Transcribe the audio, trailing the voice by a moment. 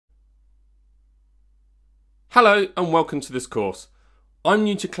Hello and welcome to this course. I'm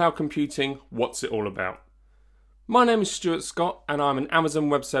new to cloud computing. What's it all about? My name is Stuart Scott and I'm an Amazon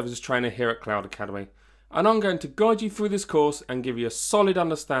Web Services trainer here at Cloud Academy, and I'm going to guide you through this course and give you a solid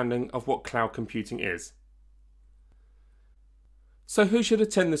understanding of what cloud computing is. So who should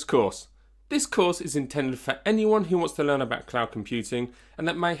attend this course? This course is intended for anyone who wants to learn about cloud computing and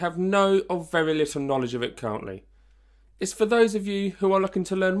that may have no or very little knowledge of it currently. It's for those of you who are looking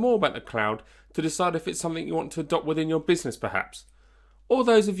to learn more about the cloud to decide if it's something you want to adopt within your business perhaps. Or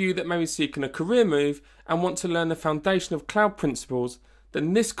those of you that may be seeking a career move and want to learn the foundation of cloud principles,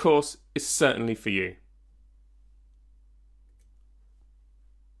 then this course is certainly for you.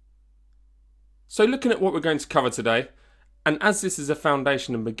 So looking at what we're going to cover today, and as this is a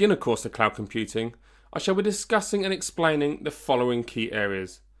foundation and beginner course of cloud computing, I shall be discussing and explaining the following key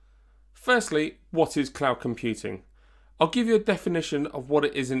areas. Firstly, what is cloud computing? I'll give you a definition of what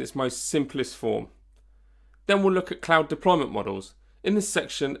it is in its most simplest form. Then we'll look at cloud deployment models. In this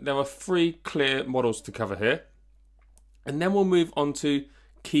section, there are 3 clear models to cover here. And then we'll move on to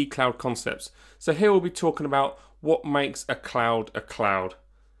key cloud concepts. So here we'll be talking about what makes a cloud a cloud.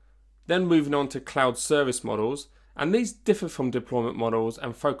 Then moving on to cloud service models. And these differ from deployment models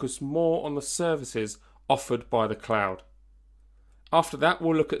and focus more on the services offered by the cloud. After that,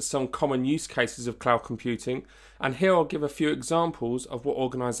 we'll look at some common use cases of cloud computing, and here I'll give a few examples of what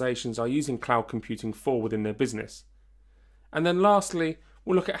organisations are using cloud computing for within their business. And then lastly,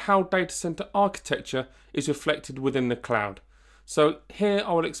 we'll look at how data centre architecture is reflected within the cloud. So here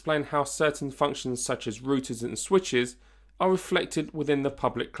I will explain how certain functions such as routers and switches are reflected within the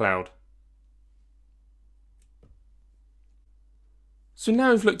public cloud. So now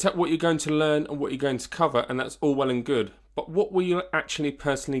we've looked at what you're going to learn and what you're going to cover, and that's all well and good. But what will you actually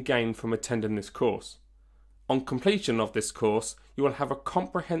personally gain from attending this course? On completion of this course, you will have a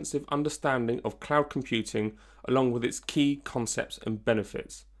comprehensive understanding of cloud computing along with its key concepts and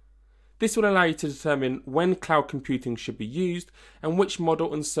benefits. This will allow you to determine when cloud computing should be used and which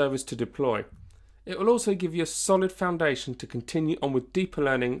model and service to deploy. It will also give you a solid foundation to continue on with deeper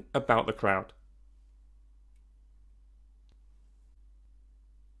learning about the cloud.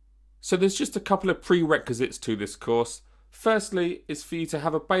 So there's just a couple of prerequisites to this course. Firstly is for you to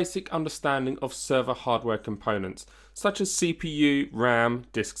have a basic understanding of server hardware components, such as CPU, RAM,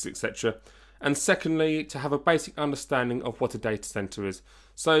 disks, etc. And secondly, to have a basic understanding of what a data center is.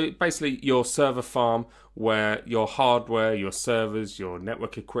 So basically your server farm where your hardware, your servers, your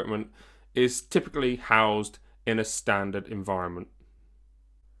network equipment is typically housed in a standard environment.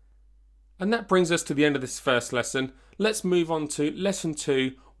 And that brings us to the end of this first lesson. Let's move on to lesson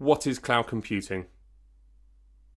 2, what is cloud computing?